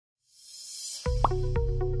Hey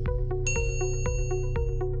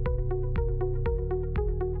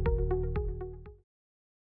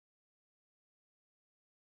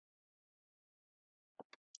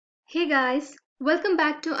guys, welcome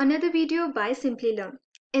back to another video by Simplilearn.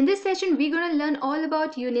 In this session, we're going to learn all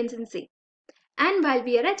about unions in C. And while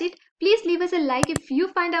we are at it, please leave us a like if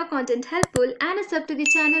you find our content helpful, and a sub to the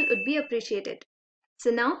channel would be appreciated. So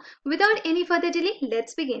now, without any further delay,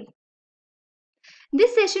 let's begin.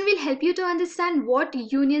 This session will help you to understand what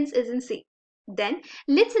unions is in C. Then,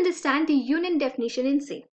 let's understand the union definition in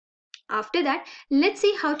C. After that, let's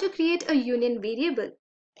see how to create a union variable.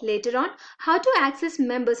 Later on, how to access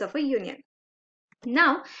members of a union.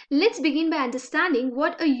 Now, let's begin by understanding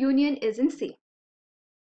what a union is in C.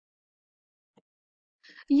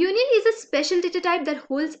 Union is a special data type that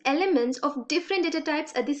holds elements of different data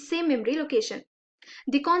types at the same memory location.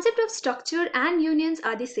 The concept of structure and unions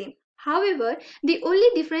are the same. However, the only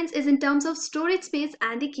difference is in terms of storage space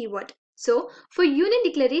and the keyword. So, for union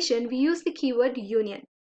declaration, we use the keyword union.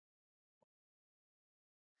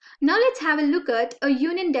 Now let's have a look at a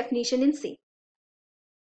union definition in C.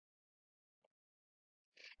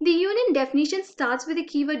 The union definition starts with the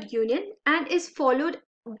keyword union and is followed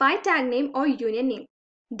by tag name or union name.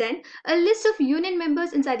 Then a list of union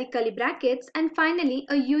members inside the curly brackets, and finally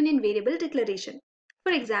a union variable declaration.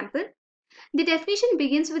 For example, the definition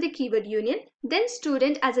begins with the keyword union, then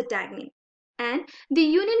student as a tag name. And the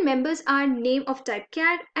union members are name of type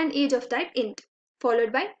char and age of type int,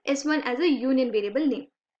 followed by s1 as a union variable name.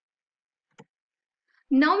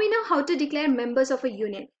 Now we know how to declare members of a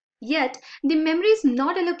union. Yet, the memory is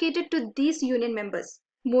not allocated to these union members.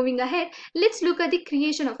 Moving ahead, let's look at the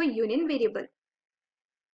creation of a union variable.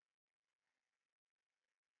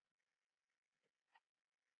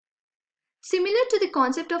 Similar to the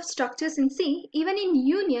concept of structures in C, even in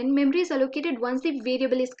union, memory is allocated once the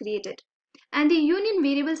variable is created. And the union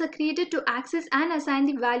variables are created to access and assign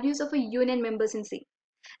the values of a union members in C.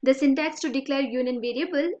 The syntax to declare union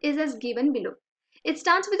variable is as given below. It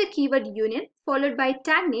starts with the keyword union, followed by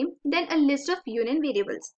tag name, then a list of union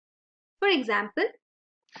variables. For example,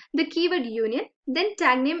 the keyword union, then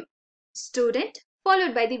tag name student,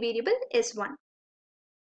 followed by the variable s1.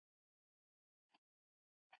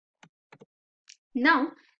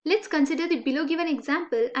 Now, let's consider the below given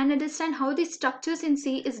example and understand how the structures in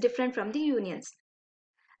C is different from the unions.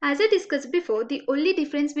 As I discussed before, the only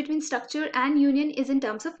difference between structure and union is in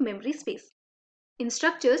terms of memory space. In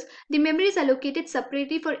structures, the memory is allocated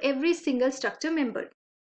separately for every single structure member.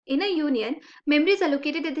 In a union, memory is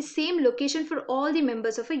allocated at the same location for all the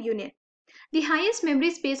members of a union. The highest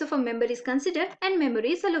memory space of a member is considered and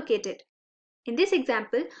memory is allocated. In this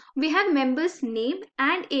example, we have members' name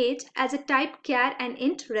and age as a type char and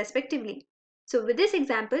int respectively. So with this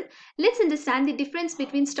example, let's understand the difference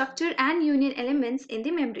between structure and union elements in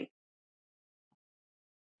the memory.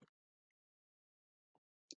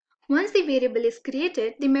 Once the variable is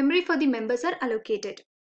created, the memory for the members are allocated.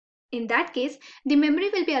 In that case, the memory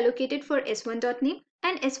will be allocated for s1.name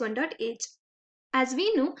and s1.age. As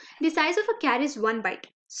we know, the size of a char is 1 byte.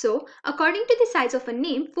 So, according to the size of a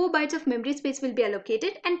name, 4 bytes of memory space will be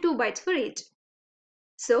allocated and 2 bytes for age.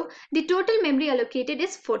 So, the total memory allocated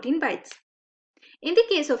is 14 bytes. In the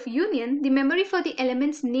case of union, the memory for the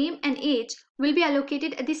elements name and age will be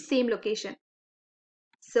allocated at the same location.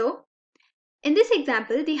 So, in this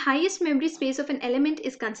example, the highest memory space of an element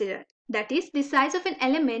is considered. That is, the size of an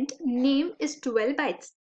element name is 12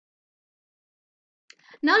 bytes.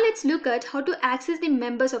 Now let's look at how to access the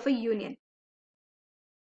members of a union.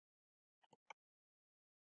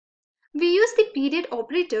 We use the period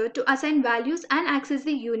operator to assign values and access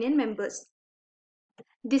the union members.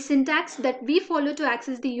 The syntax that we follow to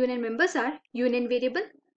access the union members are union variable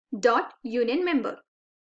dot union member.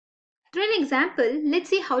 Through an example, let's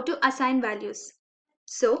see how to assign values.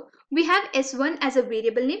 So, we have s1 as a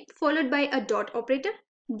variable name followed by a dot operator.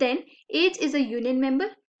 Then, age is a union member,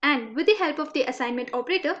 and with the help of the assignment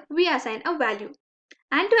operator, we assign a value.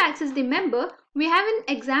 And to access the member, we have an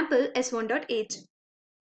example s1.age.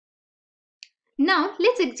 Now,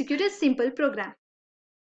 let's execute a simple program.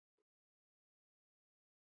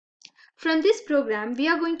 From this program, we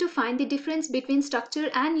are going to find the difference between structure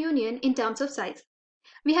and union in terms of size.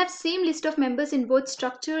 We have same list of members in both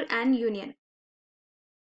structure and union.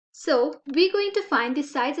 So, we're going to find the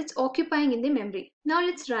size it's occupying in the memory. Now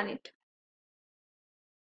let's run it.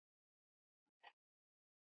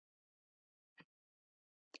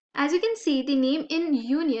 As you can see, the name in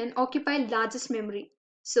union occupies largest memory.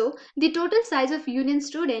 So, the total size of union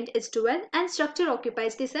student is 12 and structure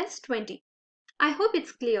occupies the size 20. I hope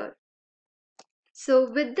it's clear.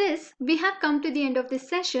 So with this, we have come to the end of this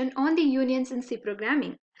session on the unions in C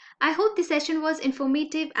programming. I hope the session was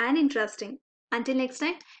informative and interesting. Until next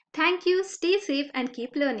time, thank you, stay safe and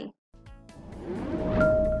keep learning.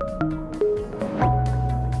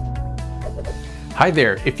 Hi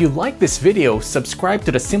there, if you like this video, subscribe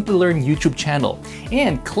to the Simplilearn YouTube channel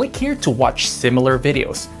and click here to watch similar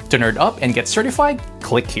videos. To nerd up and get certified,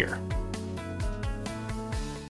 click here.